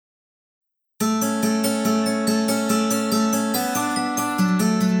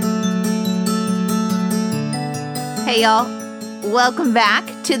Hey, y'all. Welcome back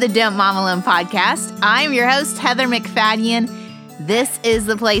to the Don't Mom Alone podcast. I'm your host, Heather McFadden. This is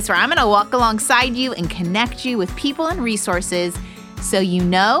the place where I'm going to walk alongside you and connect you with people and resources so you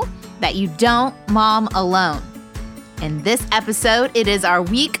know that you don't mom alone. In this episode, it is our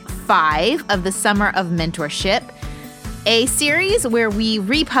week 5 of the Summer of Mentorship, a series where we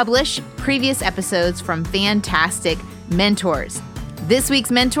republish previous episodes from fantastic mentors. This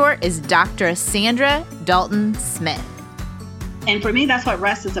week's mentor is Dr. Sandra Dalton Smith. And for me, that's what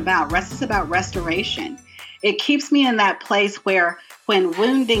rest is about. Rest is about restoration. It keeps me in that place where when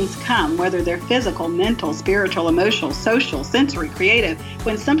woundings come, whether they're physical, mental, spiritual, emotional, social, sensory, creative,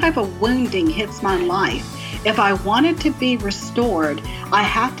 when some type of wounding hits my life, if I want it to be restored, I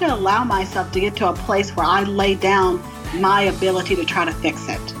have to allow myself to get to a place where I lay down my ability to try to fix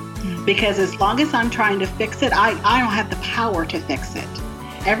it. Because as long as I'm trying to fix it, I don't have the power to fix it.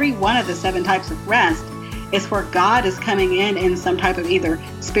 Every one of the 7 types of rest is where God is coming in some type of either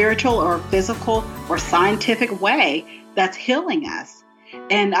spiritual or physical or scientific way that's healing us.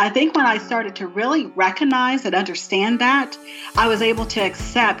 And I think when I started to really recognize and understand that, I was able to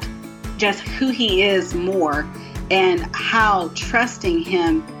accept just who He is more and how trusting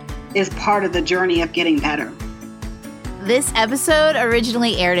Him is part of the journey of getting better. This episode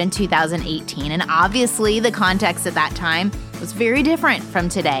originally aired in 2018, and obviously the context at that time was very different from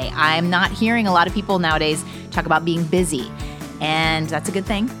today. I'm not hearing a lot of people nowadays talk about being busy, and that's a good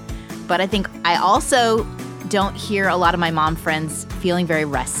thing. But I think I also don't hear a lot of my mom friends feeling very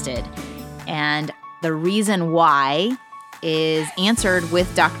rested. And the reason why is answered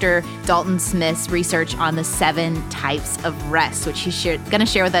with Dr. Dalton Smith's research on the 7 types of rest, which he's going to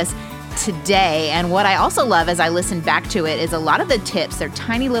share with us today. And what I also love as I listen back to it is a lot of the tips. They're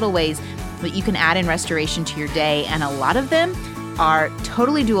tiny little ways that you can add in restoration to your day. And a lot of them are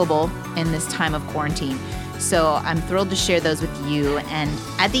totally doable in this time of quarantine. So I'm thrilled to share those with you. And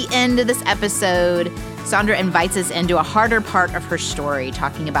at the end of this episode, Sandra invites us into a harder part of her story,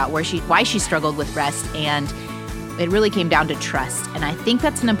 talking about why she struggled with rest. And it really came down to trust. And I think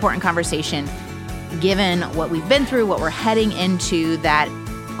that's an important conversation given what we've been through, what we're heading into, that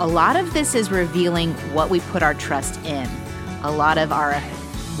a lot of this is revealing what we put our trust in. A lot of our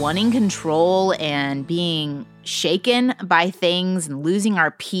wanting control and being shaken by things and losing our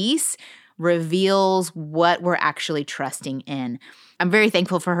peace reveals what we're actually trusting in. I'm very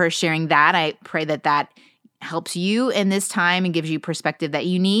thankful for her sharing that. I pray that that helps you in this time and gives you perspective that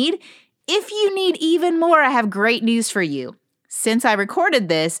you need. If you need even more, I have great news for you. Since I recorded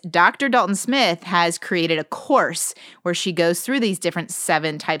this, Dr. Dalton Smith has created a course where she goes through these different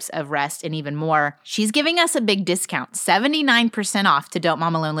 7 types of rest and even more. She's giving us a big discount, 79% off to Don't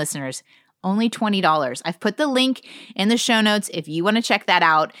Mom Alone listeners, only $20. I've put the link in the show notes if you want to check that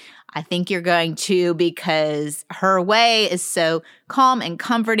out. I think you're going to, because her way is so calm and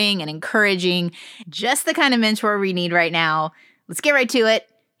comforting and encouraging, just the kind of mentor we need right now. Let's get right to it.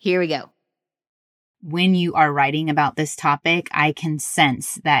 Here we go. When you are writing about this topic, I can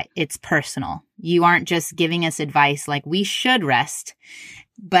sense that it's personal. You aren't just giving us advice like we should rest,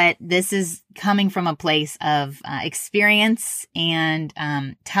 but this is coming from a place of experience. And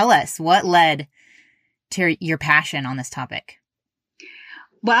tell us what led to your passion on this topic.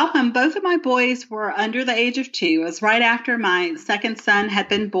 Well, when both of my boys were under the age of 2, it was right after my second son had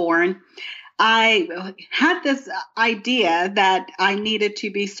been born. I had this idea that I needed to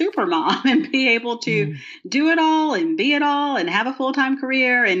be super mom and be able to do it all and be it all and have a full-time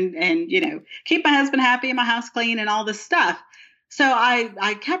career and keep my husband happy and my house clean and all this stuff. So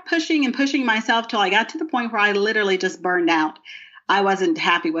I kept pushing and pushing myself till I got to the point where I literally just burned out. I wasn't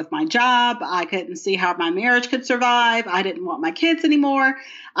happy with my job. I couldn't see how my marriage could survive. I didn't want my kids anymore.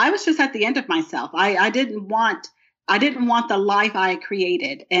 I was just at the end of myself. I didn't want the life I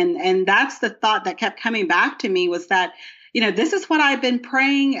created. And that's the thought that kept coming back to me, was that, this is what I've been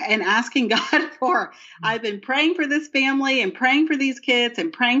praying and asking God for. I've been praying for this family and praying for these kids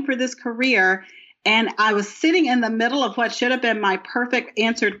and praying for this career. And I was sitting in the middle of what should have been my perfect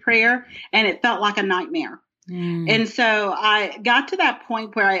answered prayer, and it felt like a nightmare. And so I got to that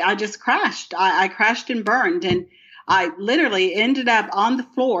point where I just crashed. I crashed and burned. And I literally ended up on the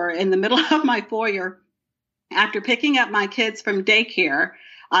floor in the middle of my foyer after picking up my kids from daycare,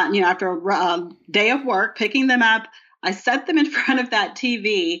 after a day of work, picking them up. I set them in front of that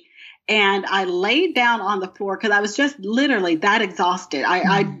TV and I laid down on the floor because I was just literally that exhausted.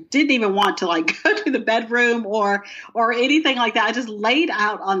 I didn't even want to go to the bedroom or anything like that. I just laid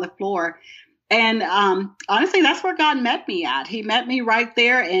out on the floor. And honestly, that's where God met me at. He met me right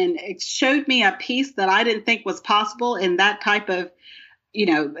there, and it showed me a peace that I didn't think was possible in that type of,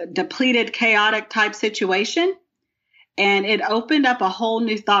 depleted, chaotic type situation. And it opened up a whole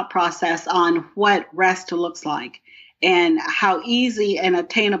new thought process on what rest looks like and how easy and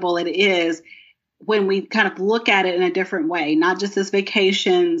attainable it is when we kind of look at it in a different way, not just as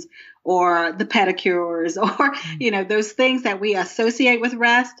vacations or the pedicures or, those things that we associate with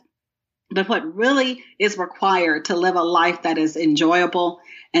rest, but what really is required to live a life that is enjoyable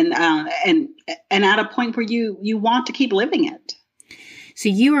and at a point where you want to keep living it. So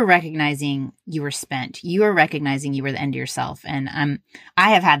you were recognizing you were spent. You were recognizing you were the end of yourself. And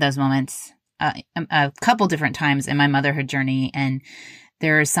I have had those moments a couple different times in my motherhood journey. And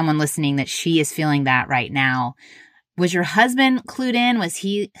there is someone listening that she is feeling that right now. Was your husband clued in? Was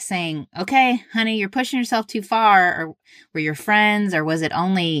he saying, okay, honey, you're pushing yourself too far? Or were your friends? Or was it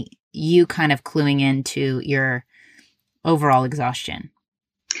only you kind of cluing into your overall exhaustion?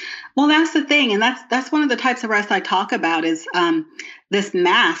 Well, that's the thing. And that's one of the types of rest I talk about is this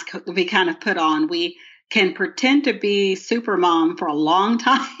mask we kind of put on. We can pretend to be super mom for a long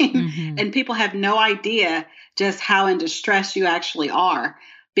time and people have no idea just how in distress you actually are.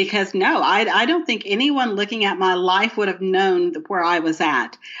 Because I don't think anyone looking at my life would have known where I was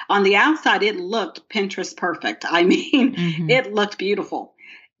at. On the outside, it looked Pinterest perfect. I mean, it looked beautiful.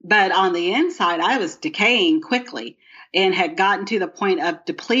 But on the inside, I was decaying quickly and had gotten to the point of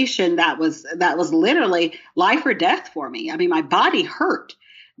depletion that was literally life or death for me. I mean, my body hurt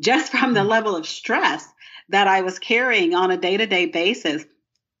just from the level of stress that I was carrying on a day-to-day basis.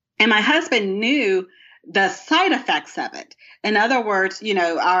 And my husband knew the side effects of it. In other words,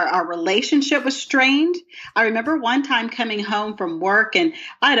 our relationship was strained. I remember one time coming home from work, and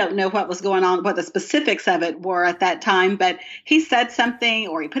I don't know what was going on, what the specifics of it were at that time, but he said something,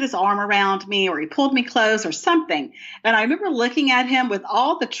 or he put his arm around me, or he pulled me close or something. And I remember looking at him with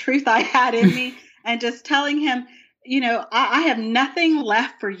all the truth I had in me and just telling him, I have nothing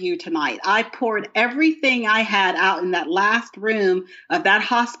left for you tonight. I poured everything I had out in that last room of that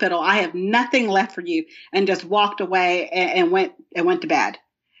hospital. I have nothing left for you, and just walked away and went to bed.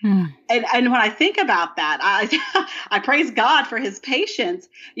 And when I think about that, I praise God for his patience,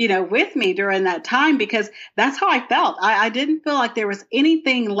 with me during that time, because that's how I felt. I didn't feel like there was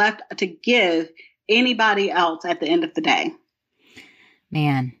anything left to give anybody else at the end of the day.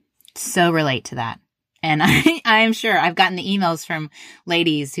 Man, so relate to that. And I am sure I've gotten the emails from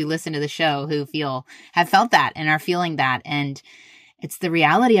ladies who listen to the show who have felt that and are feeling that. And it's the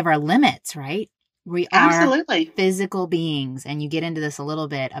reality of our limits, right? We Absolutely. are physical beings. And you get into this a little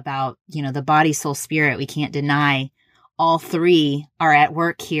bit about, the body, soul, spirit. We can't deny all three are at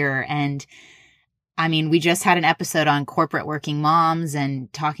work here. And I mean, we just had an episode on corporate working moms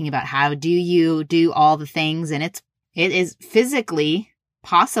and talking about how do you do all the things. And it is physically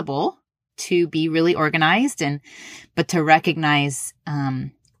possible to be really organized but to recognize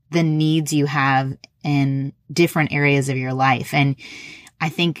the needs you have in different areas of your life. And I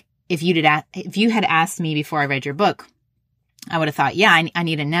think if you had asked me before I read your book, I would have thought, yeah, I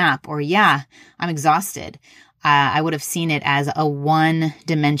need a nap, or yeah, I'm exhausted. I would have seen it as a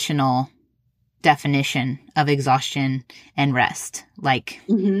one-dimensional definition of exhaustion and rest, like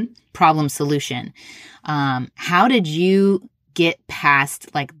problem solution. How did you get past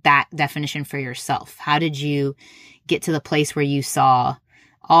like that definition for yourself? How did you get to the place where you saw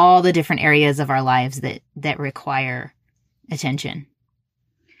all the different areas of our lives that require attention?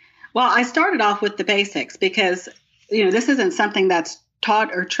 Well, I started off with the basics because, this isn't something that's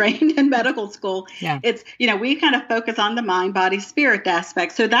taught or trained in medical school. Yeah. It's, we kind of focus on the mind, body, spirit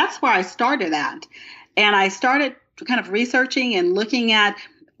aspect. So that's where I started at. And I started kind of researching and looking at,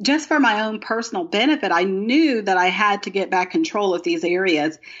 just for my own personal benefit, I knew that I had to get back control of these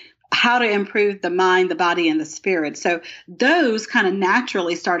areas, how to improve the mind, the body, and the spirit. So those kind of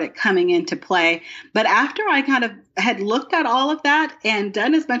naturally started coming into play. But after I kind of had looked at all of that and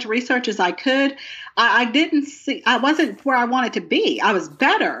done as much research as I could, I wasn't where I wanted to be. I was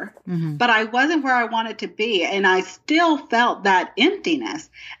better, but I wasn't where I wanted to be. And I still felt that emptiness.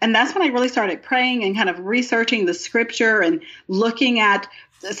 And that's when I really started praying and kind of researching the scripture and looking at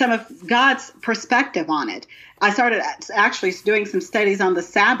some of God's perspective on it. I started actually doing some studies on the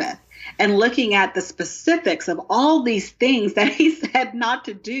Sabbath and looking at the specifics of all these things that he said not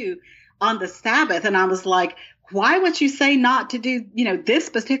to do on the Sabbath. And I was like, why would you say not to do, this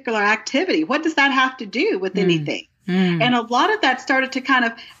particular activity? What does that have to do with anything? And a lot of that started to kind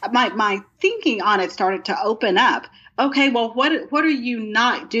of, my thinking on it started to open up. Okay, well, what are you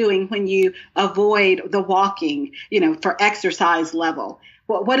not doing when you avoid the walking, for exercise level?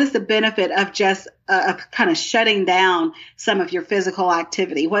 What is the benefit of just kind of shutting down some of your physical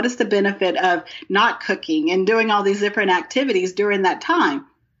activity? What is the benefit of not cooking and doing all these different activities during that time?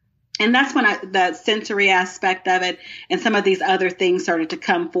 And that's when the sensory aspect of it and some of these other things started to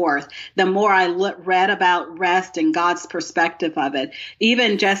come forth. The more I read about rest and God's perspective of it,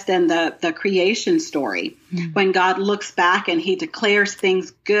 even just in the creation story, when God looks back and he declares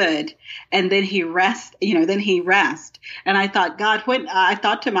things good and then he rests, then he rests. And I thought, God, when I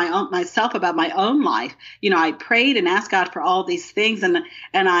thought to myself about my own life, I prayed and asked God for all these things. And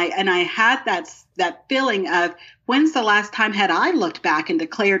I had that feeling of, when's the last time had I looked back and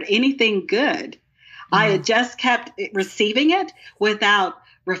declared anything good? I had just kept receiving it without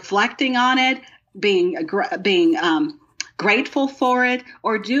reflecting on it, being grateful for it,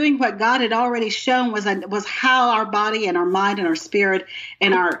 or doing what God had already shown was how our body and our mind and our spirit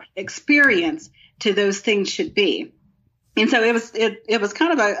and our experience to those things should be. And so it was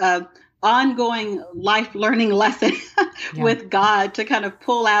kind of a ongoing life learning lesson with God to kind of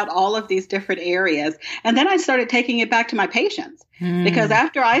pull out all of these different areas. And then I started taking it back to my patients because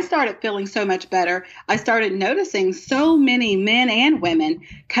after I started feeling so much better, I started noticing so many men and women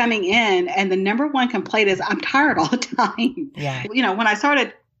coming in. And the number one complaint is, I'm tired all the time. Yeah. When I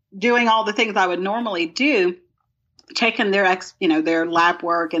started doing all the things I would normally do, taking their lab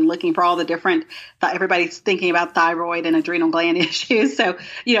work and looking for all the different, everybody's thinking about thyroid and adrenal gland issues. So,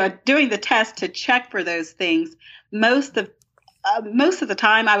 doing the test to check for those things, most of the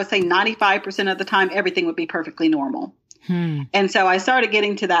time, I would say 95% of the time, everything would be perfectly normal. And so I started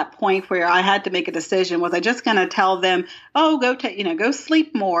getting to that point where I had to make a decision. Was I just going to tell them, oh, go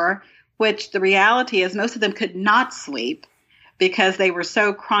sleep more, which the reality is most of them could not sleep, because they were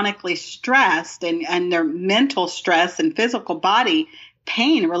so chronically stressed and their mental stress and physical body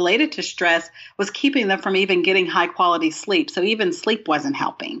pain related to stress was keeping them from even getting high quality sleep. So even sleep wasn't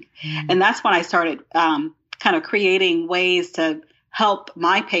helping. And that's when I started kind of creating ways to help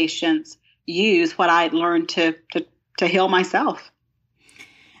my patients use what I had learned to heal myself.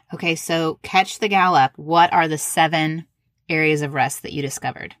 Okay, so catch the gal up. What are the 7 areas of rest that you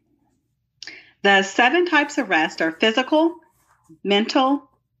discovered? The 7 types of rest are physical, mental,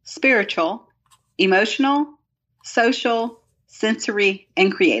 spiritual, emotional, social, sensory,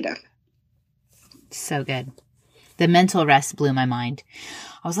 and creative. So good. The mental rest blew my mind.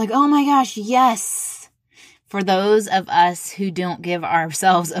 I was like, oh my gosh, yes. For those of us who don't give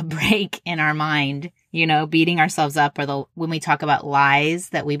ourselves a break in our mind, beating ourselves up, or when we talk about lies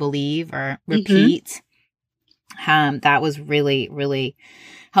that we believe or repeat, that was really, really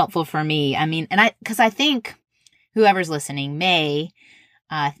helpful for me. I mean, because I think whoever's listening may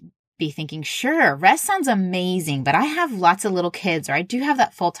be thinking, sure, rest sounds amazing, but I have lots of little kids, or I do have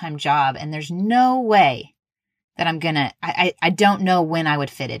that full-time job, and there's no way that I don't know when I would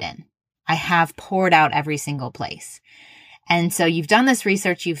fit it in. I have poured out every single place. And so you've done this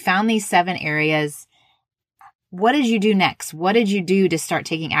research, you've found these 7 areas. What did you do next? What did you do to start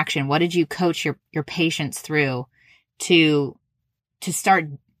taking action? What did you coach your patients through to start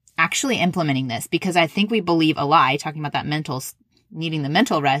actually implementing this? Because I think we believe a lie, talking about that needing the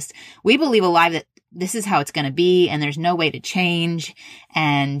mental rest. We believe a lie that this is how it's going to be and there's no way to change.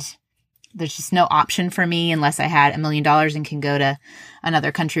 And there's just no option for me unless I had $1 million and can go to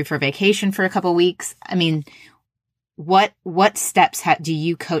another country for vacation for a couple of weeks. I mean, what steps do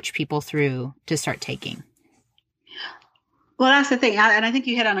you coach people through to start taking? Well, that's the thing. And I think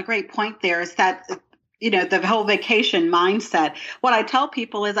you hit on a great point there, is that the whole vacation mindset. What I tell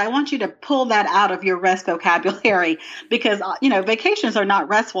people is I want you to pull that out of your rest vocabulary, because, vacations are not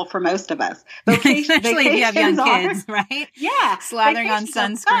restful for most of us. Especially if you have young kids, right? Yeah. Slathering on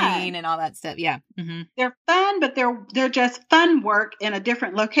sunscreen and all that stuff. Yeah. Mm-hmm. They're fun, but they're just fun work in a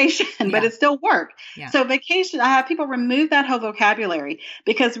different location, but it's still work. Yeah. So vacation, I have people remove that whole vocabulary,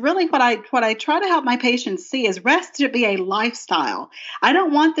 because really what I try to help my patients see is rest should be a lifestyle. I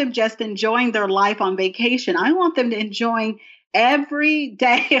don't want them just enjoying their life on vacation. I want them to enjoy every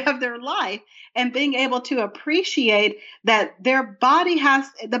day of their life and being able to appreciate that their body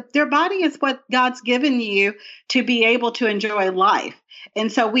is what God's given you to be able to enjoy life. And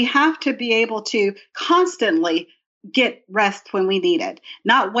so we have to be able to constantly get rest when we need it,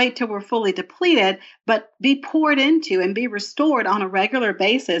 not wait till we're fully depleted, but be poured into and be restored on a regular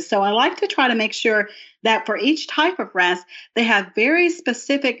basis. So I like to try to make sure that for each type of rest, they have very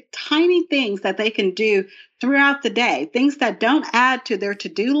specific tiny things that they can do throughout the day, things that don't add to their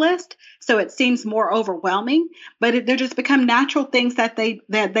to-do list so it seems more overwhelming, but they're just become natural things that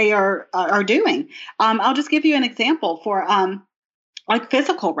they are doing. I'll just give you an example for like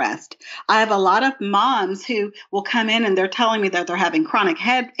physical rest. I have a lot of moms who will come in and they're telling me that they're having chronic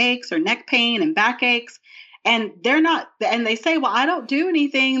headaches or neck pain and backaches. And they say, well, I don't do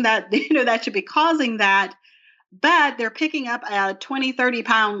anything that, that should be causing that. but they're picking up a 20,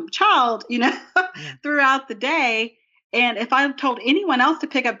 30-pound child, throughout the day. And if I told anyone else to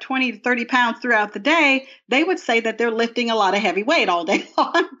pick up 20 to 30 pounds throughout the day, they would say that they're lifting a lot of heavy weight all day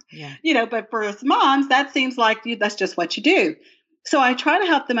long. Yeah. But for us moms, that seems like that's just what you do. So I try to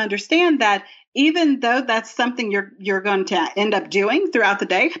help them understand that even though that's something you're going to end up doing throughout the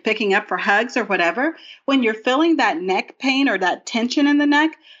day, picking up for hugs or whatever, when you're feeling that neck pain or that tension in the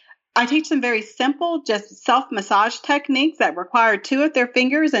neck, I teach them very simple, just self-massage techniques that require 2 of their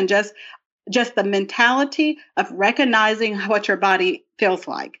fingers and just the mentality of recognizing what your body feels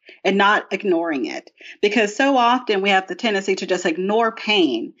like and not ignoring it. Because so often we have the tendency to just ignore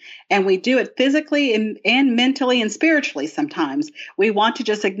pain, and we do it physically and mentally and spiritually sometimes. We want to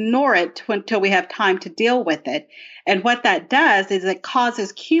just ignore it until we have time to deal with it. And what that does is it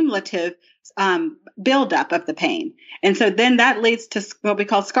causes cumulative buildup of the pain. And so then that leads to what we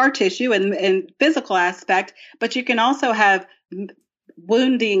call scar tissue and physical aspect, but you can also have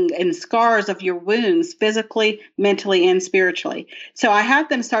wounding and scars of your wounds physically, mentally, and spiritually. So I have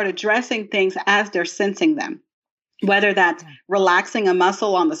them start addressing things as they're sensing them, whether that's relaxing a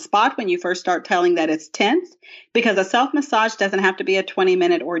muscle on the spot when you first start telling that it's tense, because a self-massage doesn't have to be a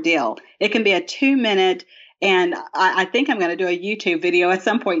 20-minute ordeal. It can be a 2-minute. And I think I'm going to do a YouTube video at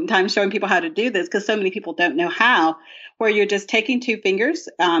some point in time showing people how to do this, because so many people don't know how, where you're just taking 2 fingers,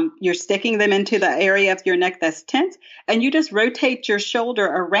 you're sticking them into the area of your neck that's tense, and you just rotate your shoulder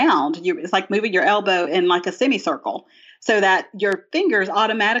around. It's like moving your elbow in like a semicircle, so that your fingers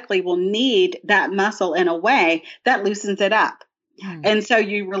automatically will knead that muscle in a way that loosens it up. And so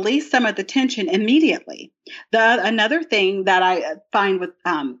you release some of the tension immediately. Another thing that I find with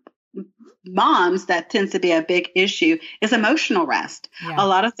moms that tends to be a big issue is emotional rest. A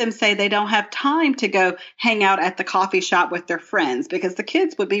lot of them say they don't have time to go hang out at the coffee shop with their friends because the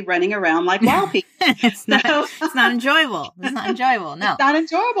kids would be running around like wild people. It's not enjoyable. It's not enjoyable. No, it's not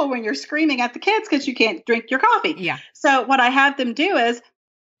enjoyable when you're screaming at the kids because you can't drink your coffee. Yeah. So what I have them do is,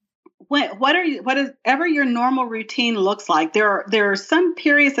 whatever your normal routine looks like, there are some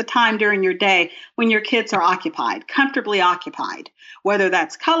periods of time during your day when your kids are occupied, comfortably occupied, whether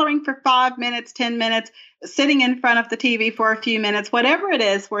that's coloring for 5 minutes, 10 minutes, sitting in front of the TV for a few minutes, whatever it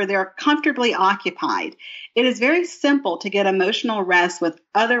is where they're comfortably occupied. It is very simple to get emotional rest with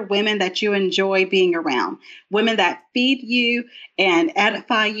other women that you enjoy being around, women that feed you and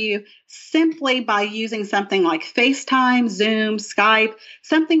edify you, simply by using something like FaceTime, Zoom, Skype,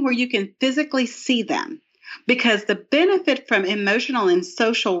 something where you can physically see them. Because the benefit from emotional and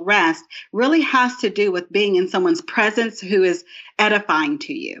social rest really has to do with being in someone's presence who is edifying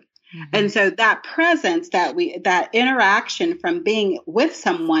to you. Mm-hmm. And so that presence, that interaction from being with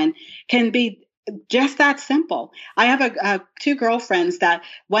someone can be just that simple. I have 2 girlfriends that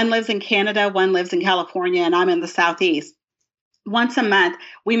one lives in Canada, one lives in California, and I'm in the Southeast. Once a month,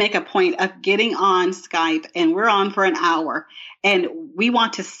 we make a point of getting on Skype, and we're on for an hour, and we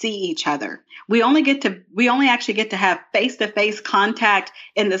want to see each other. We only actually get to have face-to-face contact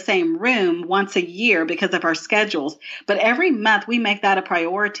in the same room once a year because of our schedules. But every month we make that a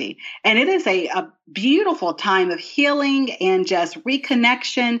priority. And it is a beautiful time of healing and just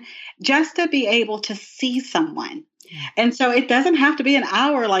reconnection, just to be able to see someone. And so it doesn't have to be an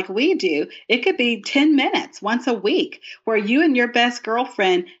hour like we do. It could be 10 minutes once a week where you and your best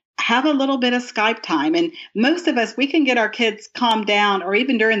girlfriend have a little bit of Skype time. And most of us, we can get our kids calmed down, or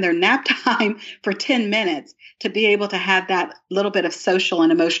even during their nap time, for 10 minutes to be able to have that little bit of social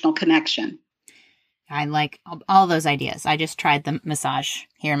and emotional connection. I like all those ideas. I just tried the massage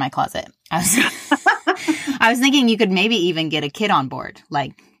here in my closet. I was thinking you could maybe even get a kid on board,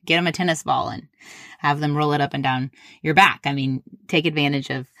 like get them a tennis ball and have them roll it up and down your back. I mean, take advantage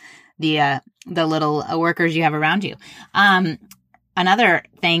of the little workers you have around you. Another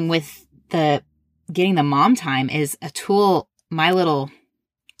thing with getting the mom time is a tool my little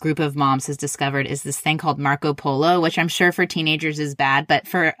group of moms has discovered is this thing called Marco Polo, which I'm sure for teenagers is bad, but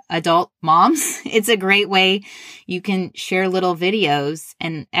for adult moms, it's a great way. You can share little videos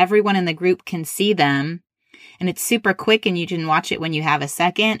and everyone in the group can see them, and it's super quick and you can watch it when you have a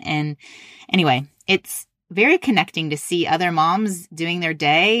second. And anyway, it's very connecting to see other moms doing their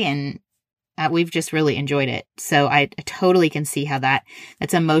day, and we've just really enjoyed it. So I totally can see how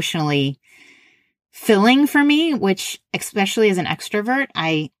that's emotionally filling for me, which especially as an extrovert,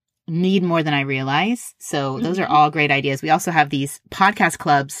 I need more than I realize. So those are all great ideas. We also have these podcast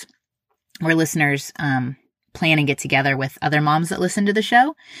clubs where listeners plan and get together with other moms that listen to the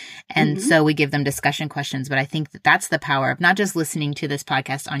show. And so we give them discussion questions. But I think that that's the power of not just listening to this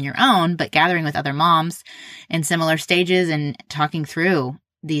podcast on your own, but gathering with other moms in similar stages and talking through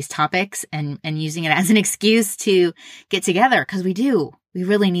these topics and using it as an excuse to get together, because we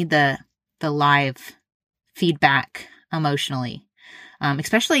really need the live feedback emotionally,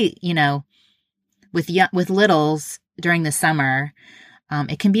 especially, with littles during the summer.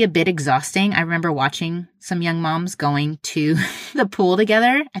 It can be a bit exhausting. I remember watching some young moms going to the pool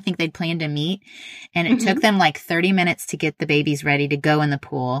together. I think they'd planned to meet, and it took them like 30 minutes to get the babies ready to go in the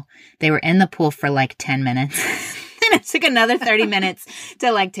pool. They were in the pool for like 10 minutes. And it took another 30 minutes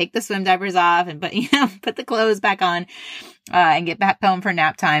to like take the swim diapers off and put the clothes back on, and get back home for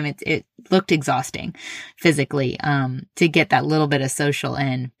nap time. It looked exhausting physically, to get that little bit of social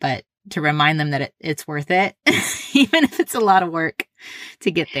in, but to remind them that it's worth it, even if it's a lot of work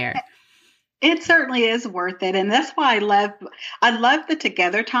to get there. It certainly is worth it. And that's why I love the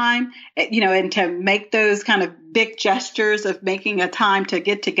together time, and to make those kind of big gestures of making a time to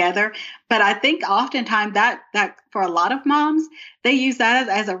get together. But I think oftentimes that for a lot of moms, they use that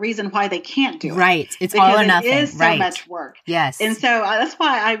as a reason why they can't do it. Right. It's all or nothing. It is so much work. Yes. And so that's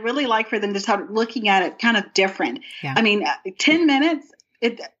why I really like for them to start looking at it kind of different. Yeah. I mean, 10 minutes,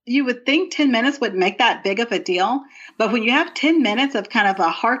 you would think 10 minutes would make that big of a deal. But when you have 10 minutes of kind of a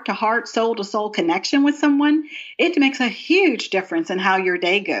heart-to-heart, soul-to-soul connection with someone, it makes a huge difference in how your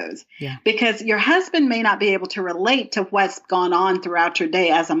day goes. Yeah. Because your husband may not be able to relate to what's gone on throughout your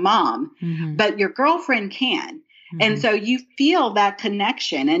day as a mom, but your girlfriend can. And so you feel that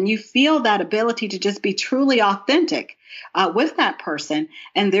connection, and you feel that ability to just be truly authentic with that person.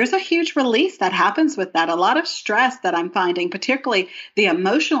 And there's a huge release that happens with that. A lot of stress that I'm finding, particularly the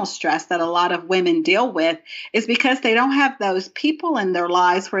emotional stress that a lot of women deal with, is because they don't have those people in their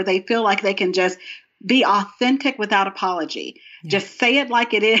lives where they feel like they can just be authentic without apology. Yeah. Just say it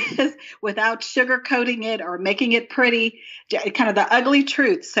like it is without sugarcoating it or making it pretty, kind of the ugly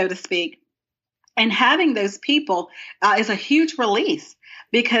truth, so to speak. And having those people is a huge release,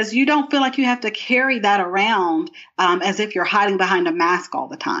 because you don't feel like you have to carry that around as if you're hiding behind a mask all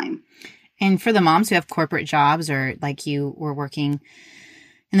the time. And for the moms who have corporate jobs, or like you were working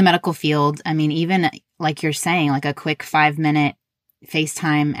in the medical field, I mean, even like you're saying, like a quick 5-minute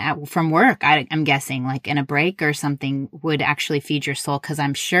FaceTime from work, I'm guessing, like in a break or something, would actually feed your soul. Because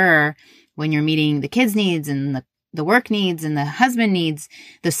I'm sure when you're meeting the kids' needs and the work needs and the husband needs,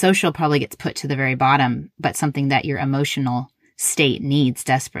 the social probably gets put to the very bottom, but something that your emotional state needs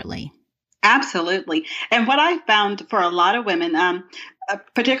desperately. Absolutely. And what I found for a lot of women,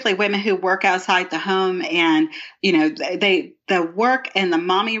 particularly women who work outside the home, and, the work and the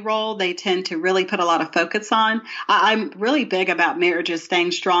mommy role, they tend to really put a lot of focus on. I'm really big about marriages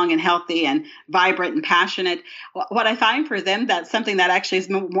staying strong and healthy and vibrant and passionate. What I find for them, that's something that actually is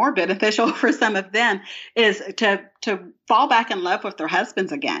more beneficial for some of them, is to fall back in love with their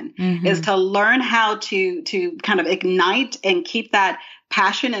husbands again, is to learn how to kind of ignite and keep that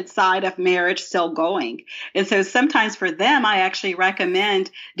passionate side of marriage still going. And so sometimes for them, I actually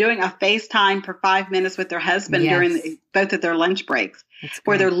recommend doing a FaceTime for 5 minutes with their husband during both of their lunch breaks,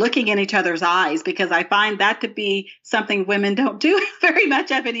 where they're looking in each other's eyes, because I find that to be something women don't do very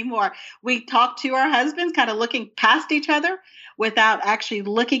much of anymore. We talk to our husbands kind of looking past each other without actually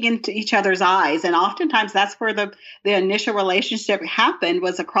looking into each other's eyes. And oftentimes that's where the initial relationship happened,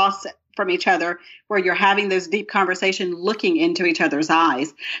 was across from each other, where you're having those deep conversations looking into each other's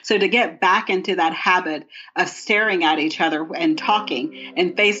eyes. So to get back into that habit of staring at each other and talking,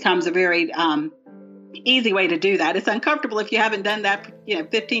 and FaceTime is a very easy way to do that. It's uncomfortable if you haven't done that,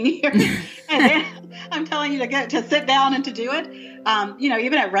 15 years. And then I'm telling you to sit down and to do it.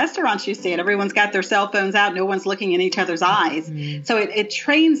 Even at restaurants, you see it. Everyone's got their cell phones out. No one's looking in each other's eyes. So it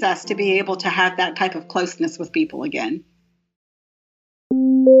trains us to be able to have that type of closeness with people again.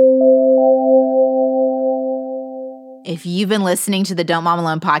 If you've been listening to the Don't Mom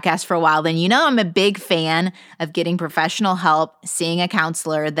Alone podcast for a while, then you know I'm a big fan of getting professional help, seeing a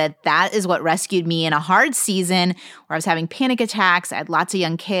counselor. That is what rescued me in a hard season where I was having panic attacks. I had lots of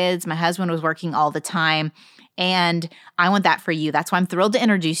young kids. My husband was working all the time. And I want that for you. That's why I'm thrilled to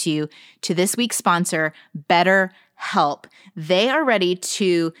introduce you to this week's sponsor, BetterHelp. They are ready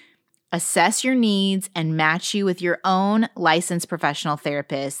to assess your needs and match you with your own licensed professional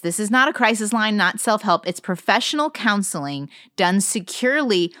therapist. This is not a crisis line, not self-help. It's professional counseling done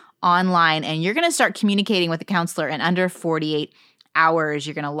securely online. And you're going to start communicating with a counselor in under 48 hours.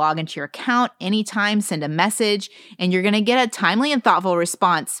 You're going to log into your account anytime, send a message, and you're going to get a timely and thoughtful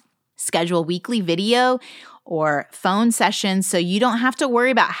response. Schedule weekly video or phone sessions so you don't have to worry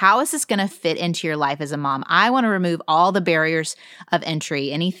about how is this going to fit into your life as a mom. I want to remove all the barriers of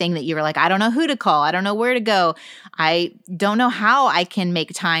entry. Anything that you were like, I don't know who to call. I don't know where to go. I don't know how I can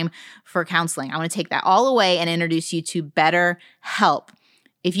make time for counseling. I want to take that all away and introduce you to BetterHelp.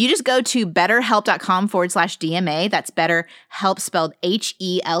 If you just go to betterhelp.com/DMA, that's BetterHelp spelled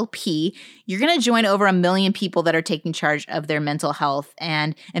HELP, you're going to join over 1 million people that are taking charge of their mental health.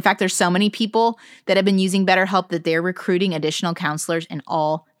 And in fact, there's so many people that have been using BetterHelp that they're recruiting additional counselors in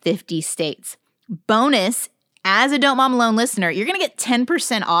all 50 states. Bonus, as a Don't Mom Alone listener, you're going to get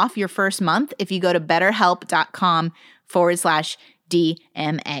 10% off your first month if you go to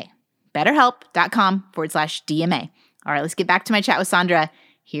betterhelp.com/DMA. betterhelp.com/DMA. All right, let's get back to my chat with Sandra.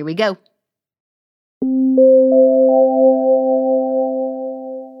 Here we go.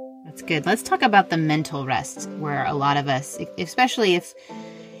 That's good. Let's talk about the mental rest where a lot of us, especially if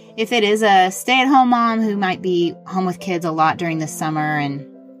it is a stay-at-home mom who might be home with kids a lot during the summer and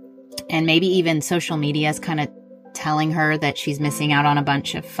maybe even social media is kind of telling her that she's missing out on a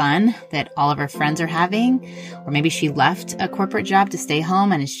bunch of fun that all of her friends are having, or maybe she left a corporate job to stay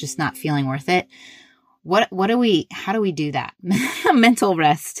home and it's just not feeling worth it. How do we do that? Mental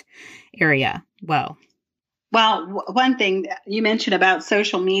rest area. Well, one thing you mentioned about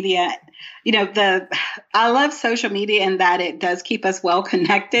social media, I love social media in that it does keep us well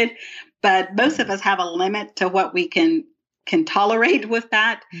connected, but most of us have a limit to what we can tolerate with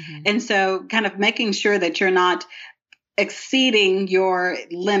that. Mm-hmm. And so kind of making sure that you're not exceeding your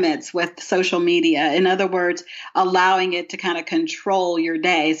limits with social media. In other words, allowing it to kind of control your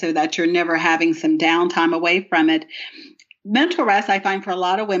day so that you're never having some downtime away from it. Mental rest, I find for a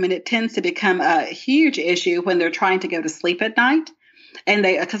lot of women, it tends to become a huge issue when they're trying to go to sleep at night. And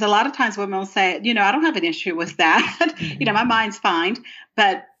because a lot of times women will say, I don't have an issue with that. Mm-hmm. My mind's fine.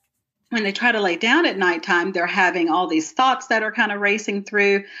 But when they try to lay down at nighttime, they're having all these thoughts that are kind of racing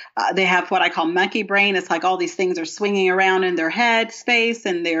through. They have what I call monkey brain. It's like all these things are swinging around in their head space,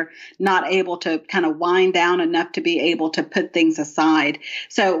 and they're not able to kind of wind down enough to be able to put things aside.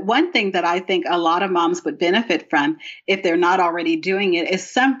 So one thing that I think a lot of moms would benefit from, if they're not already doing it,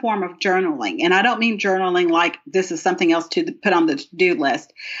 is some form of journaling. And I don't mean journaling like this is something else to put on the to-do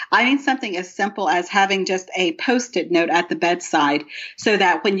list. I mean something as simple as having just a Post-it note at the bedside so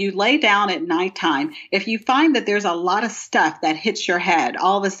that when you lay down at nighttime, if you find that there's a lot of stuff that hits your head,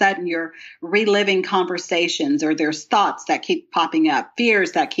 all of a sudden you're reliving conversations, or there's thoughts that keep popping up,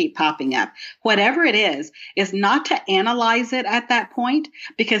 fears that keep popping up, whatever it is not to analyze it at that point,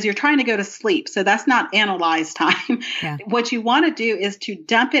 because you're trying to go to sleep. So that's not analyze time. Yeah. What you want to do is to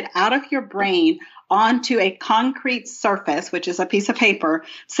dump it out of your brain onto a concrete surface, which is a piece of paper,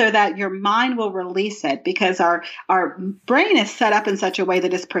 so that your mind will release it, because our brain is set up in such a way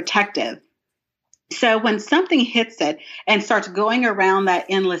that it's protective. So when something hits it and starts going around that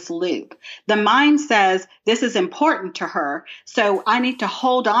endless loop, the mind says, this is important to her, so I need to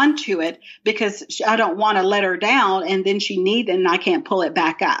hold on to it because I don't want to let her down, and then and I can't pull it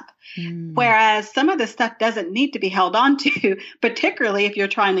back up. Mm. Whereas some of the stuff doesn't need to be held on to, particularly if you're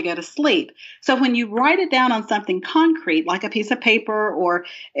trying to go to sleep. So when you write it down on something concrete, like a piece of paper, or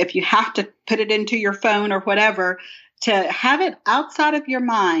if you have to put it into your phone or whatever, to have it outside of your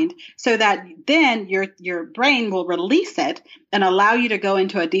mind so that then your brain will release it and allow you to go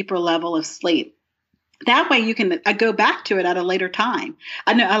into a deeper level of sleep. That way you can go back to it at a later time.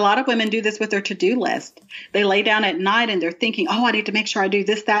 I know a lot of women do this with their to-do list. They lay down at night and they're thinking, I need to make sure I do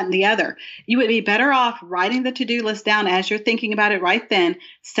this, that, and the other. You would be better off writing the to-do list down as you're thinking about it right then,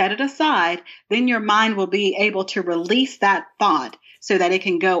 set it aside. Then your mind will be able to release that thought so that it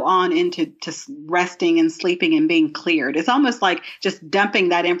can go on into resting and sleeping and being cleared. It's almost like just dumping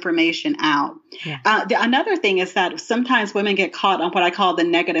that information out. Yeah. Another thing is that sometimes women get caught on what I call the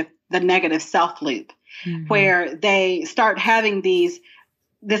negative self loop, mm-hmm. where they start having these,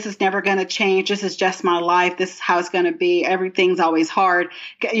 this is never going to change. This is just my life. This is how it's going to be. Everything's always hard,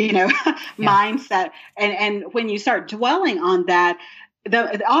 mindset. And when you start dwelling on that,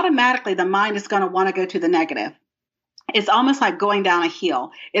 automatically the mind is going to want to go to the negative. It's almost like going down a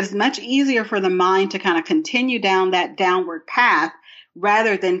hill. It's much easier for the mind to kind of continue down that downward path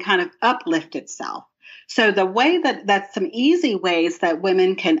rather than kind of uplift itself. So the way that's some easy ways that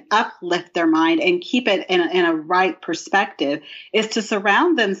women can uplift their mind and keep it in a right perspective is to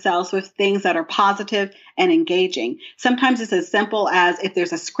surround themselves with things that are positive and engaging. Sometimes it's as simple as if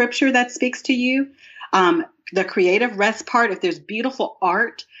there's a scripture that speaks to you, the creative rest part, if there's beautiful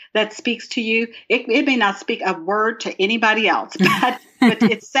art that speaks to you, it may not speak a word to anybody else, but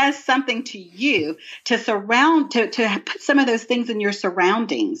it says something to you to put some of those things in your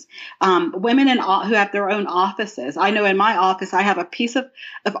surroundings. Women who have their own offices. I know in my office, I have a piece of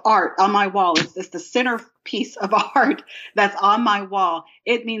art on my wall. It's the center piece of art that's on my wall.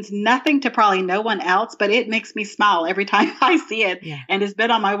 It means nothing to probably no one else, but it makes me smile every time I see it. Yeah. And it's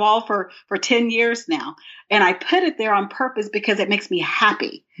been on my wall for 10 years now. And I put it there on purpose because it makes me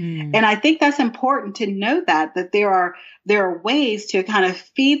happy. And I think that's important to know that there are ways to kind of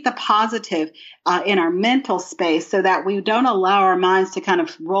feed the positive in our mental space so that we don't allow our minds to kind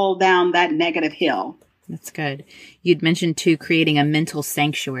of roll down that negative hill. That's good. You'd mentioned too, creating a mental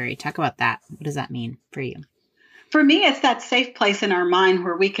sanctuary. Talk about that. What does that mean for you? For me, it's that safe place in our mind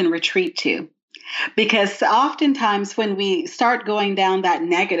where we can retreat to. Because oftentimes when we start going down that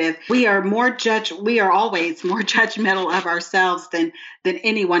negative, we are always more judgmental of ourselves than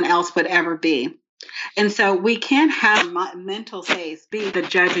anyone else would ever be. And so we can't have mental space be the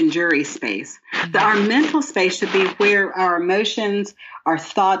judge and jury space. Our mental space should be where our emotions, our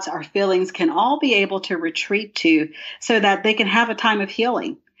thoughts, our feelings can all be able to retreat to so that they can have a time of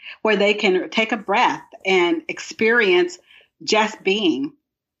healing where they can take a breath and experience just being.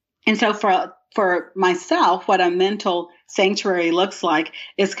 And so for myself, what a mental sanctuary looks like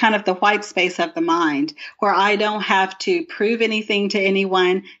is kind of the white space of the mind where I don't have to prove anything to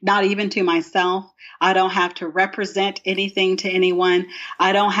anyone, not even to myself. I don't have to represent anything to anyone.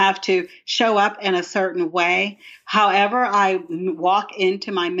 I don't have to show up in a certain way. However I walk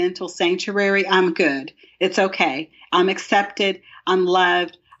into my mental sanctuary, I'm good. It's okay. I'm accepted. I'm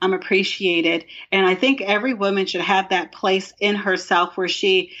loved. I'm appreciated. And I think every woman should have that place in herself where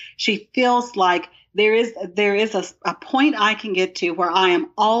she feels like there is a point I can get to where I am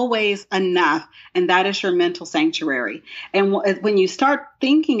always enough. And that is your mental sanctuary. And when you start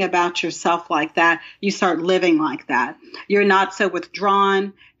thinking about yourself like that, you start living like that. You're not so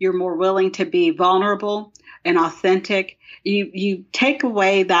withdrawn. You're more willing to be vulnerable and authentic. You take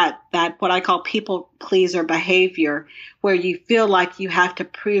away that what I call people pleaser behavior, where you feel like you have to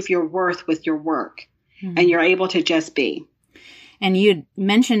prove your worth with your work, and you're able to just be. And you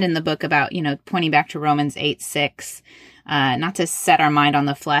mentioned in the book about, pointing back to Romans 8:6, not to set our mind on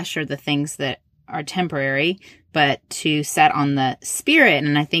the flesh or the things that are temporary, but to set on the spirit.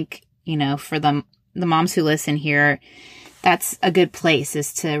 And I think, for the moms who listen here, that's a good place,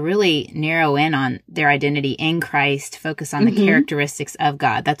 is to really narrow in on their identity in Christ, focus on the characteristics of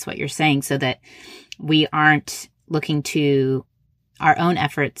God. That's what you're saying, so that we aren't looking to our own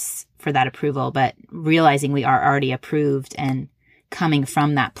efforts for that approval, but realizing we are already approved and coming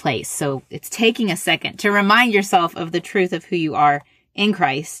from that place. So it's taking a second to remind yourself of the truth of who you are in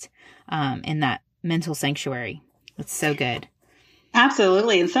Christ, in that mental sanctuary. It's so good.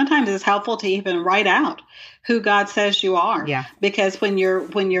 Absolutely. And sometimes it's helpful to even write out who God says you are. Yeah. Because when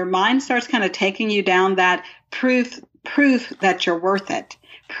your mind starts kind of taking you down that proof that you're worth it,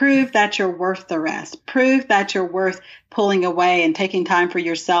 prove that you're worth the rest, prove that you're worth pulling away and taking time for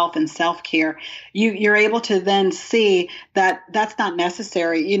yourself and self-care, you're able to then see that that's not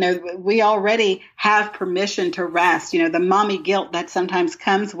necessary. We already have permission to rest. The mommy guilt that sometimes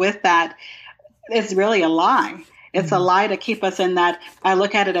comes with that is really a lie. It's a lie to keep us in that. I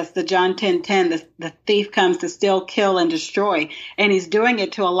look at it as the John 10:10, the thief comes to steal, kill, and destroy. And he's doing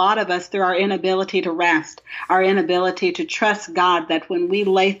it to a lot of us through our inability to rest, our inability to trust God, that when we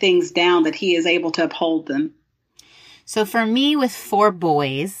lay things down, that he is able to uphold them. So for me, with 4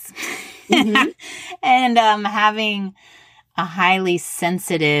 boys and having a highly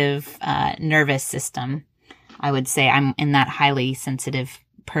sensitive nervous system, I would say I'm in that highly sensitive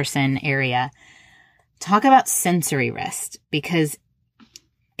person area. Talk about sensory rest, because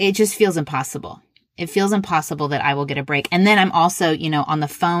it just feels impossible. It feels impossible that I will get a break. And then I'm also, on the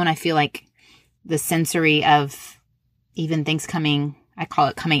phone, I feel like the sensory of even things coming, I call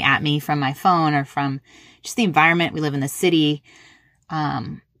it coming at me from my phone or from just the environment. We live in the city.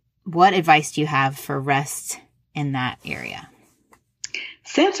 What advice do you have for rest in that area?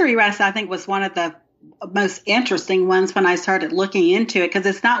 Sensory rest, I think, was one of the most interesting ones when I started looking into it, because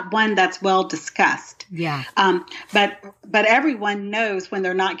it's not one that's well discussed. Yeah. But everyone knows when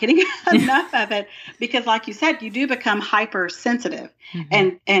they're not getting enough of it, because like you said, you do become hypersensitive,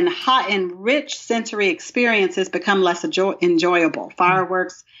 and rich sensory experiences become less enjoyable.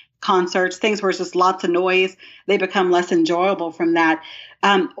 Fireworks, concerts, things where it's just lots of noise, they become less enjoyable from that.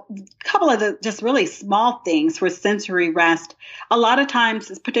 A couple of the just really small things with sensory rest. A lot of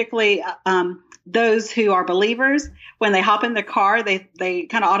times, particularly those who are believers, when they hop in the car, they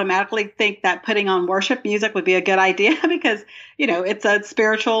kind of automatically think that putting on worship music would be a good idea because, it's a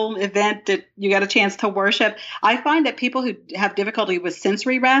spiritual event that you got a chance to worship. I find that people who have difficulty with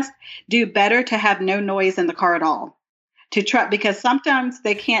sensory rest do better to have no noise in the car at all, because sometimes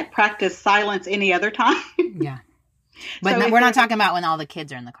they can't practice silence any other time. Yeah. But So we're not talking about when all the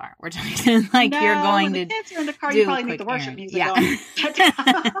kids are in the car. We're talking like you're going when to the kids are in the car, do you a probably need quick the worship errand. music Yeah.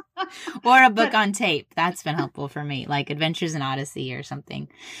 on. Or a book on tape. That's been helpful for me, like Adventures in Odyssey or something,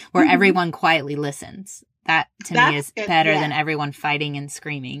 where everyone quietly listens. That to me is good, better than everyone fighting and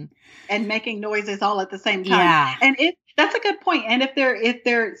screaming and making noises all at the same time. Yeah. And that's a good point. And if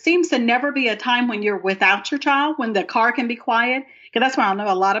there seems to never be a time when you're without your child, when the car can be quiet, because that's why I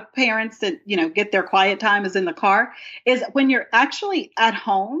know a lot of parents that, get their quiet time is in the car, is when you're actually at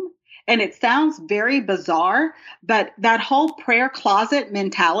home. And it sounds very bizarre, but that whole prayer closet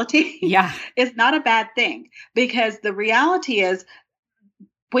mentality is not a bad thing, because the reality is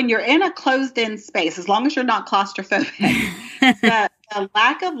when you're in a closed-in space, as long as you're not claustrophobic, the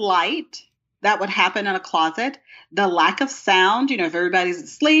lack of light that would happen in a closet, the lack of sound, if everybody's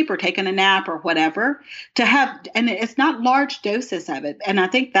asleep or taking a nap or whatever, and it's not large doses of it. And I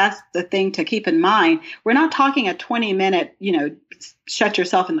think that's the thing to keep in mind. We're not talking a 20-minute, shut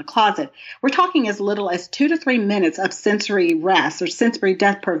yourself in the closet. We're talking as little as 2 to 3 minutes of sensory rest or sensory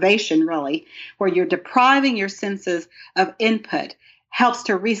deprivation, really, where you're depriving your senses of input. Helps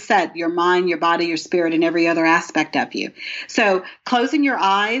to reset your mind, your body, your spirit, and every other aspect of you. So closing your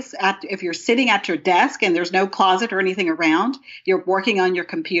eyes, if you're sitting at your desk and there's no closet or anything around, you're working on your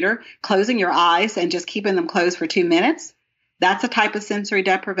computer, closing your eyes and just keeping them closed for 2 minutes, that's a type of sensory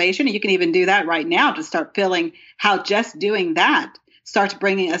deprivation. And you can even do that right now to start feeling how just doing that starts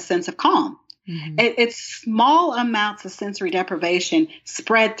bringing a sense of calm. Mm-hmm. It's small amounts of sensory deprivation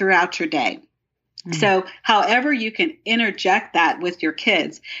spread throughout your day. So however you can interject that with your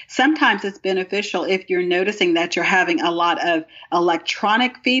kids, sometimes it's beneficial if you're noticing that you're having a lot of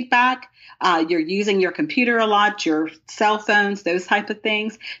electronic feedback, you're using your computer a lot, your cell phones, those type of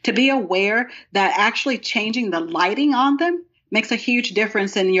things, to be aware that actually changing the lighting on them makes a huge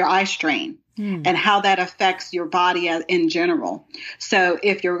difference in your eye strain. And how that affects your body in general. So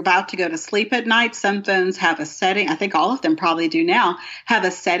if you're about to go to sleep at night, some phones have a setting, I think all of them probably do now, have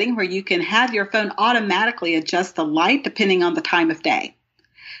a setting where you can have your phone automatically adjust the light depending on the time of day.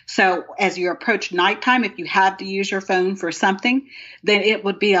 So as you approach nighttime, if you have to use your phone for something, then it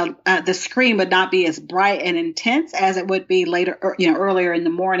would be the screen would not be as bright and intense as it would be later, earlier in the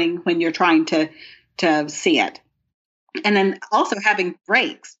morning when you're trying to see it. And then also having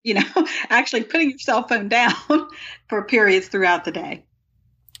breaks, actually putting your cell phone down for periods throughout the day.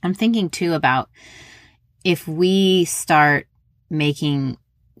 I'm thinking too about if we start making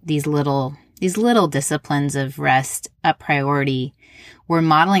these little disciplines of rest a priority, we're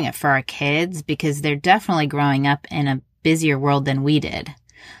modeling it for our kids because they're definitely growing up in a busier world than we did.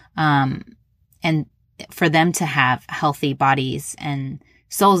 And for them to have healthy bodies and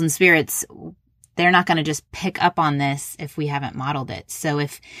souls and spirits, they're not going to just pick up on this if we haven't modeled it. So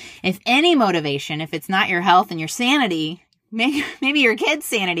if any motivation, if it's not your health and your sanity, maybe your kid's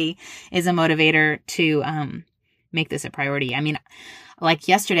sanity is a motivator to make this a priority. I mean, like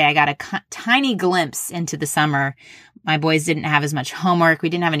yesterday, I got a tiny glimpse into the summer. My boys didn't have as much homework. We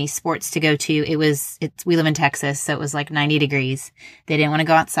didn't have any sports to go to. We live in Texas, so it was like 90 degrees. They didn't want to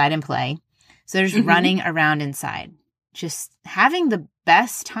go outside and play. So they're just running around inside, just having the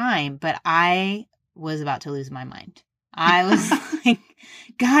best time. But I was about to lose my mind. I was like,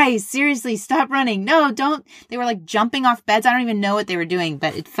 guys, seriously, stop running. No, don't. They were like jumping off beds. I don't even know what they were doing,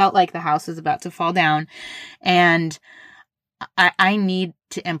 but it felt like the house was about to fall down. And I need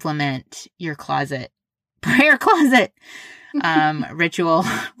to implement your prayer closet, ritual,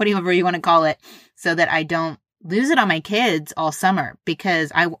 whatever you want to call it, so that I don't lose it on my kids all summer,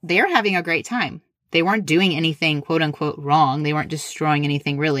 because they're having a great time. They weren't doing anything quote unquote wrong. They weren't destroying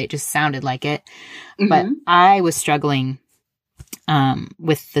anything really. It just sounded like it. But I was struggling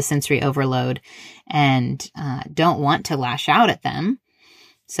with the sensory overload and don't want to lash out at them.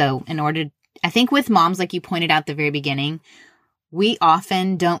 So I think with moms, like you pointed out at the very beginning, we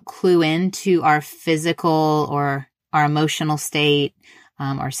often don't clue into our physical or our emotional state,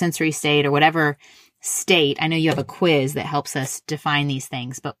 our sensory state or whatever state. I know you have a quiz that helps us define these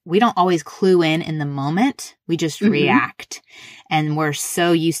things, but we don't always clue in the moment. We just react. And we're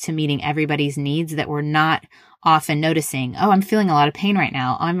so used to meeting everybody's needs that we're not often noticing, oh, I'm feeling a lot of pain right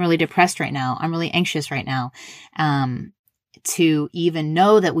now. I'm really depressed right now. I'm really anxious right now. To even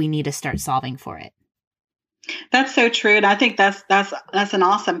know that we need to start solving for it. That's so true. And I think that's an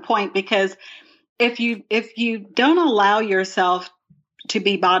awesome point, because if you don't allow yourself to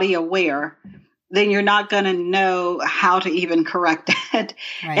be body aware, then you're not going to know how to even correct it.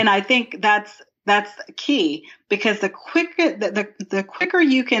 Right. And I think that's key, because the quicker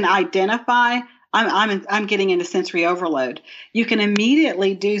you can identify I'm getting into sensory overload. You can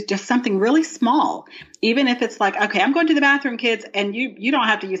immediately do just something really small, even if it's like, okay, I'm going to the bathroom, kids, and you don't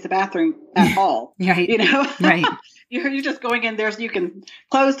have to use the bathroom at all. Right. Right. You're just going in there so you can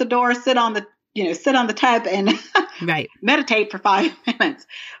close the door, sit on the tub and right. meditate for 5 minutes,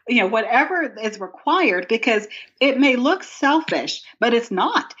 whatever is required, because it may look selfish, but it's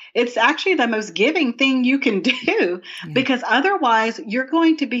not. It's actually the most giving thing you can do, because otherwise you're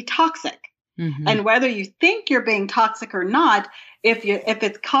going to be toxic. Mm-hmm. And whether you think you're being toxic or not, if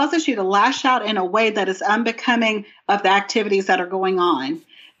it causes you to lash out in a way that is unbecoming of the activities that are going on,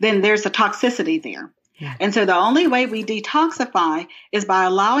 then there's a toxicity there. Yeah. And so the only way we detoxify is by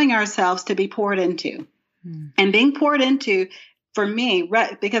allowing ourselves to be poured into. And being poured into, for me,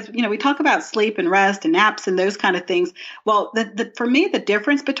 because, we talk about sleep and rest and naps and those kind of things. Well, for me, the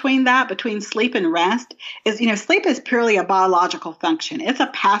difference between sleep and rest is, sleep is purely a biological function. It's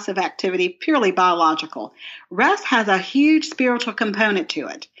a passive activity, purely biological. Rest has a huge spiritual component to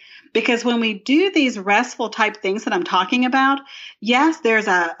it. Because when we do these restful type things that I'm talking about, yes, there's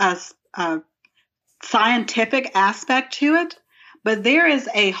a scientific aspect to it, but there is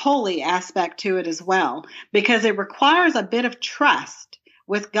a holy aspect to it as well, because it requires a bit of trust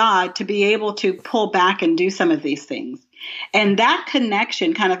with God to be able to pull back and do some of these things. And that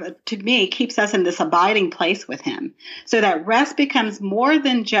connection kind of, to me, keeps us in this abiding place with Him, so that rest becomes more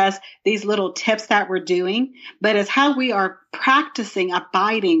than just these little tips that we're doing, but it's how we are practicing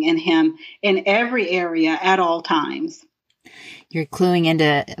abiding in Him in every area at all times. You're cluing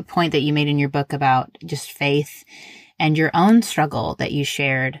into a point that you made in your book about just faith and your own struggle that you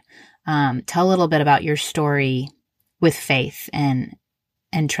shared. Tell a little bit about your story with faith and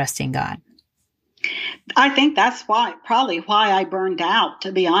trusting God. I think that's probably why I burned out,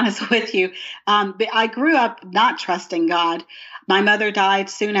 to be honest with you. I grew up not trusting God. My mother died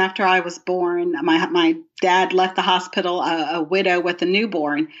soon after I was born. My dad left the hospital, a widow with a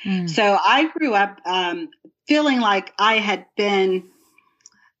newborn. So I grew up feeling like God had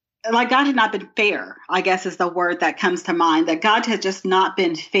not been fair, I guess is the word that comes to mind, that God had just not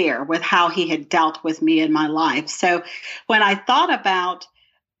been fair with how He had dealt with me in my life. So when I thought about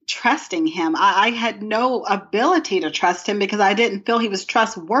trusting Him, I had no ability to trust Him because I didn't feel He was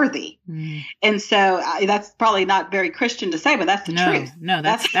trustworthy. And so that's probably not very Christian to say, but that's the truth. No,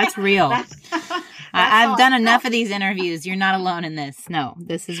 that's real. I've done enough of these interviews. You're not alone in this. No,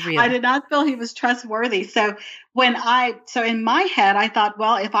 this is real. I did not feel He was trustworthy. So in my head, I thought,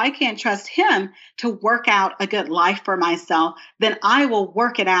 well, if I can't trust Him to work out a good life for myself, then I will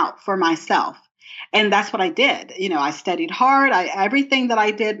work it out for myself. And that's what I did. I studied hard. Everything that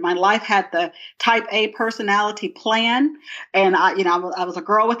I did, my life had the type A personality plan. And I was a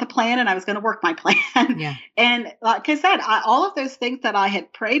girl with a plan, and I was going to work my plan. Yeah. And like I said, all of those things that I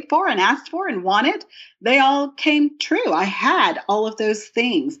had prayed for and asked for and wanted, they all came true. I had all of those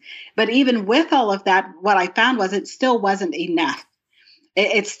things. But even with all of that, what I found was it still wasn't enough.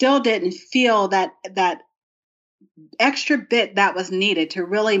 It still didn't feel that extra bit that was needed to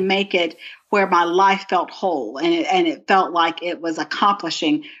really make it where my life felt whole, and it felt like it was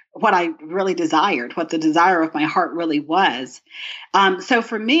accomplishing what I really desired, what the desire of my heart really was. So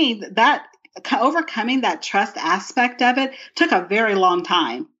for me, that overcoming that trust aspect of it took a very long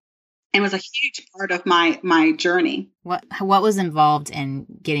time, and was a huge part of my journey. What was involved in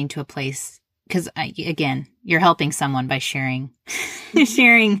getting to a place? Because again, you're helping someone by sharing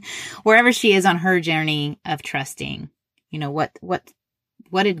wherever she is on her journey of trusting.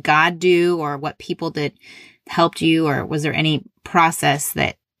 What did God do, or what people that helped you, or was there any process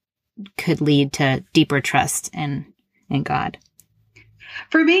that could lead to deeper trust in God?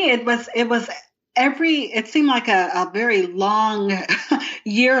 For me, it seemed like a very long,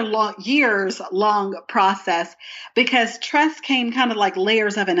 years long process, because trust came kind of like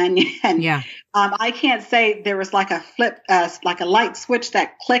layers of an onion. Yeah. I can't say there was like a flip, like a light switch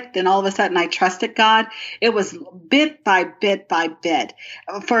that clicked and all of a sudden I trusted God. It was bit by bit by bit.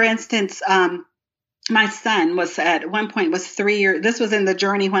 For instance, my son was at one point was 3 years. This was in the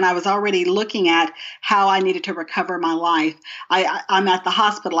journey when I was already looking at how I needed to recover my life. I'm at the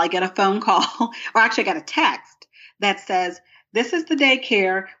hospital. I get a phone call, or actually I got a text that says, "This is the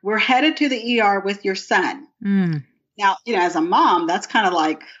daycare. We're headed to the ER with your son." Now, as a mom, that's kind of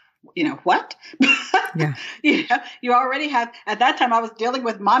like, what? Yeah. You already have, at that time I was dealing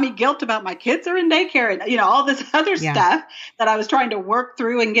with mommy guilt about my kids are in daycare and, all this other stuff that I was trying to work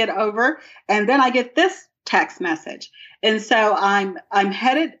through and get over. And then I get this text message. And so I'm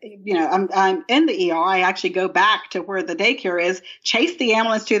headed, I'm in the ER. I actually go back to where the daycare is, chase the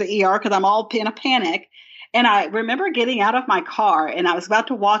ambulance to the ER because I'm all in a panic. And I remember getting out of my car and I was about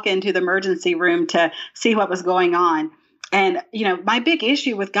to walk into the emergency room to see what was going on. And, my big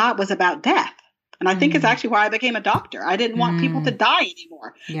issue with God was about death. And I think it's actually why I became a doctor. I didn't want people to die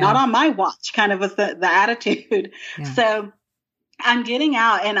anymore. Yeah. Not on my watch, kind of was the attitude. Yeah. So I'm getting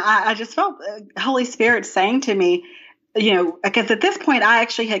out and I just felt the Holy Spirit saying to me, because at this point I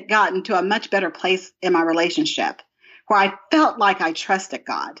actually had gotten to a much better place in my relationship where I felt like I trusted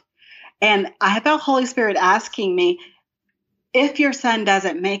God. And I felt Holy Spirit asking me, if your son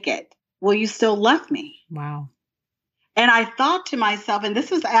doesn't make it, will you still love me? Wow. And I thought to myself, and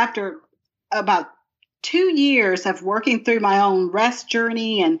this was after about 2 years of working through my own rest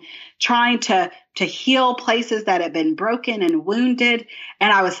journey and trying to heal places that had been broken and wounded.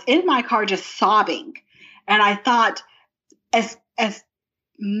 And I was in my car just sobbing. And I thought, as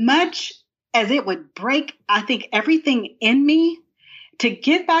much as it would break, I think, everything in me, to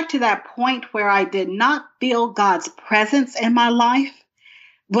get back to that point where I did not feel God's presence in my life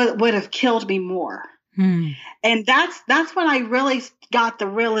would have killed me more. And that's when I really got the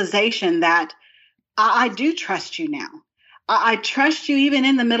realization that I do trust you now. I trust you even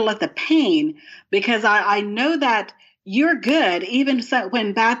in the middle of the pain, because I know that you're good even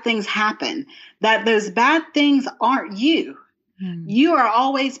when bad things happen, that those bad things aren't you. You are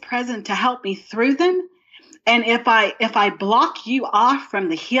always present to help me through them. And if I block you off from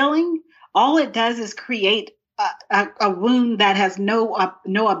the healing, all it does is create a wound that has no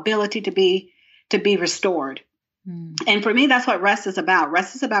ability to be restored. And for me, that's what rest is about.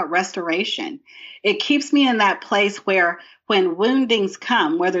 Rest is about restoration. It keeps me in that place where when woundings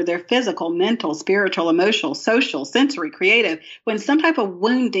come, whether they're physical, mental, spiritual, emotional, social, sensory, creative, when some type of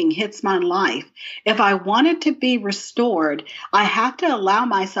wounding hits my life, if I want it to be restored, I have to allow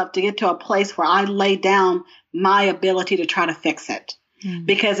myself to get to a place where I lay down my ability to try to fix it.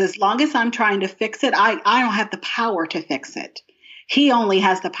 Because as long as I'm trying to fix it, I don't have the power to fix it. He only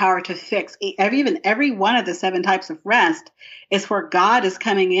has the power to fix. Every one of the 7 types of rest is where God is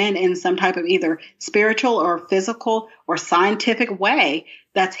coming in some type of either spiritual or physical or scientific way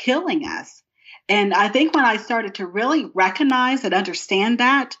that's healing us. And I think when I started to really recognize and understand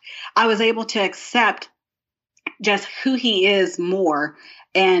that, I was able to accept just who he is more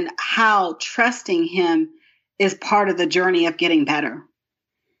and how trusting him is part of the journey of getting better.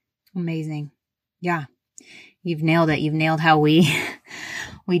 Amazing. Yeah. You've nailed it. You've nailed how we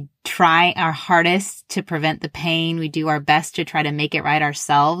try our hardest to prevent the pain. We do our best to try to make it right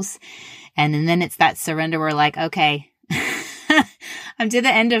ourselves. And then it's that surrender. We're like, okay, I'm to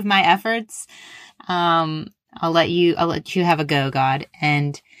the end of my efforts. I'll let you have a go, God.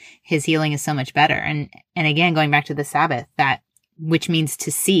 And his healing is so much better. And again, going back to the Sabbath, which means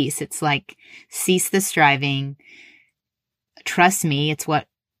to cease. It's like, cease the striving. Trust me. It's what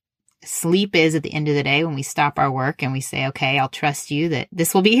sleep is at the end of the day when we stop our work and we say, okay, I'll trust you that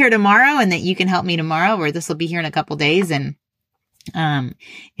this will be here tomorrow and that you can help me tomorrow, or this will be here in a couple days. And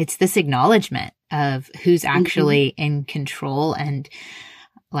it's this acknowledgement of who's actually in control. And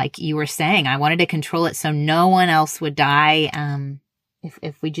like you were saying, I wanted to control it so no one else would die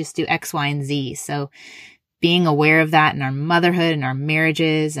if we just do X, Y, and Z. So being aware of that in our motherhood and our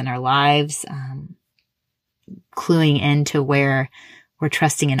marriages and our lives, cluing into where we're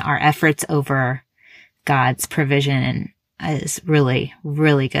trusting in our efforts over God's provision, and is really,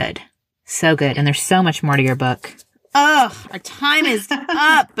 really good. So good. And there's so much more to your book. Oh, our time is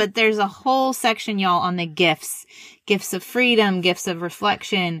up, but there's a whole section, y'all, on the gifts of freedom, gifts of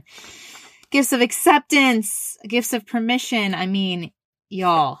reflection, gifts of acceptance, gifts of permission. I mean,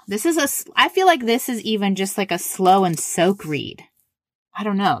 y'all, I feel like this is even just like a slow and soak read. I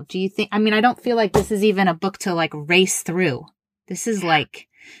don't know. Do you think, I don't feel like this is even a book to like race through. This is like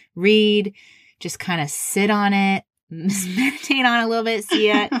read, just kind of sit on it, meditate on it a little bit, see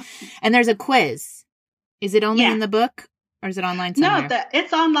it. And there's a quiz. Is it only in the book, or is it online somewhere? No,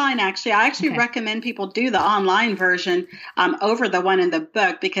 it's online, actually. I actually recommend people do the online version over the one in the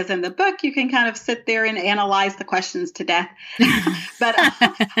book, because in the book, you can kind of sit there and analyze the questions to death. But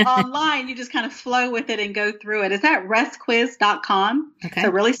online, you just kind of flow with it and go through it. It's at restquiz.com. Okay. So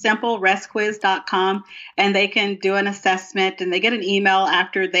really simple, restquiz.com. And they can do an assessment, and they get an email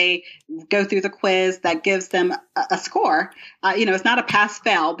after they go through the quiz that gives them a score. It's not a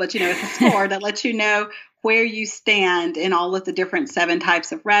pass-fail, but, it's a score that lets you know where you stand in all of the different 7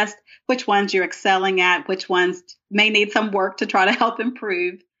 types of rest, which ones you're excelling at, which ones may need some work to try to help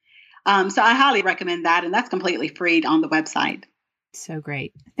improve. So I highly recommend that. And that's completely free on the website. So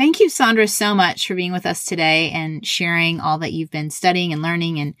great. Thank you, Saundra, so much for being with us today and sharing all that you've been studying and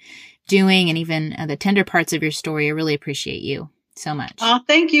learning and doing, and even the tender parts of your story. I really appreciate you so much. Oh,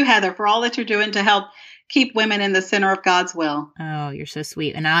 thank you, Heather, for all that you're doing to help keep women in the center of God's will. Oh, you're so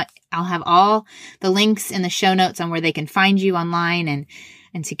sweet. And I'll have all the links in the show notes on where they can find you online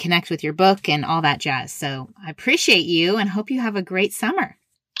and to connect with your book and all that jazz. So I appreciate you and hope you have a great summer.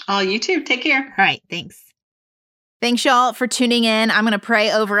 Oh, you too. Take care. All right. Thanks. Thanks, y'all, for tuning in. I'm going to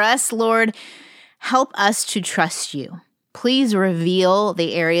pray over us. Lord, help us to trust you. Please reveal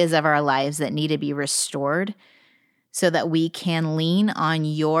the areas of our lives that need to be restored so that we can lean on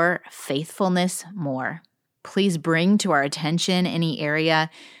your faithfulness more. Please bring to our attention any area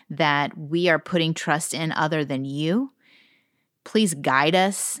that we are putting trust in other than you. Please guide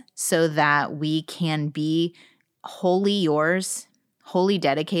us so that we can be wholly yours, wholly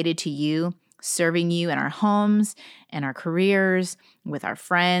dedicated to you, serving you in our homes and our careers, with our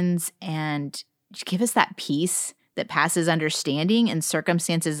friends, and give us that peace that passes understanding in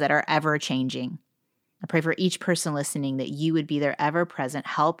circumstances that are ever changing. I pray for each person listening that you would be their ever-present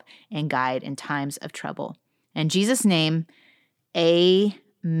help and guide in times of trouble. In Jesus' name,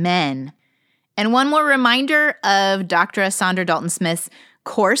 amen. And one more reminder of Dr. Sandra Dalton-Smith's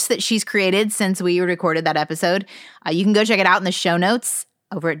course that she's created since we recorded that episode. You can go check it out in the show notes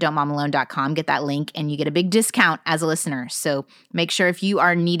over at don'tmomalone.com. Get that link and you get a big discount as a listener. So make sure if you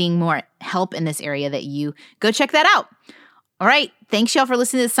are needing more help in this area that you go check that out. All right. Thanks, y'all, for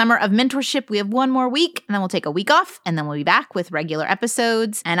listening to the Summer of Mentorship. We have one more week, and then we'll take a week off, and then we'll be back with regular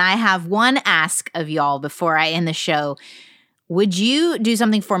episodes. And I have one ask of y'all before I end the show. Would you do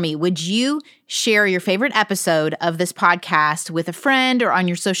something for me? Would you share your favorite episode of this podcast with a friend or on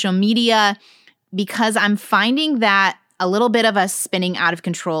your social media? Because I'm finding that a little bit of us spinning out of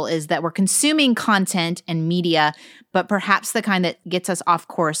control is that we're consuming content and media, but perhaps the kind that gets us off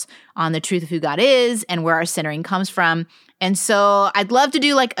course on the truth of who God is and where our centering comes from. And so I'd love to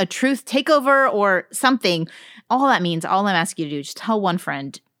do like a truth takeover or something. All that means, all I'm asking you to do is just tell one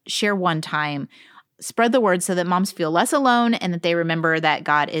friend, share one time, spread the word so that moms feel less alone and that they remember that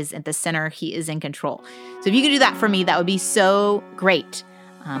God is at the center. He is in control. So if you could do that for me, that would be so great.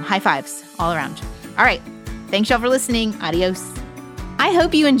 High fives all around. All right. Thanks, y'all, for listening. Adios. I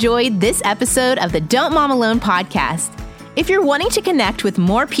hope you enjoyed this episode of the Don't Mom Alone podcast. If you're wanting to connect with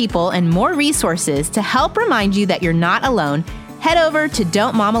more people and more resources to help remind you that you're not alone, head over to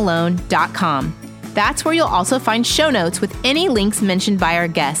don'tmomalone.com. That's where you'll also find show notes with any links mentioned by our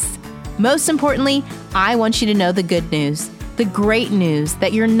guests. Most importantly, I want you to know the good news, the great news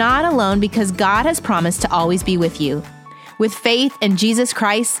that you're not alone because God has promised to always be with you. With faith in Jesus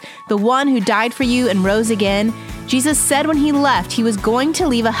Christ, the one who died for you and rose again, Jesus said when he left, he was going to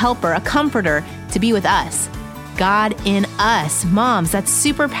leave a helper, a comforter, to be with us. God in us. Moms, that's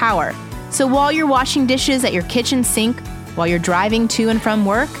superpower. So while you're washing dishes at your kitchen sink, while you're driving to and from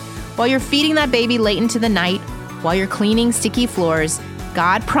work, while you're feeding that baby late into the night, while you're cleaning sticky floors,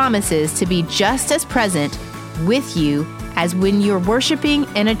 God promises to be just as present with you as when you're worshiping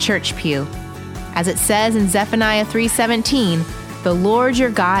in a church pew. As it says in Zephaniah 3:17, the Lord your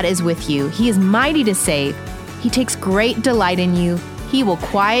God is with you. He is mighty to save. He takes great delight in you. He will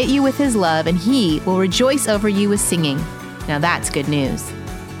quiet you with his love, and he will rejoice over you with singing. Now that's good news.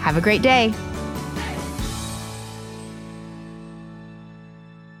 Have a great day.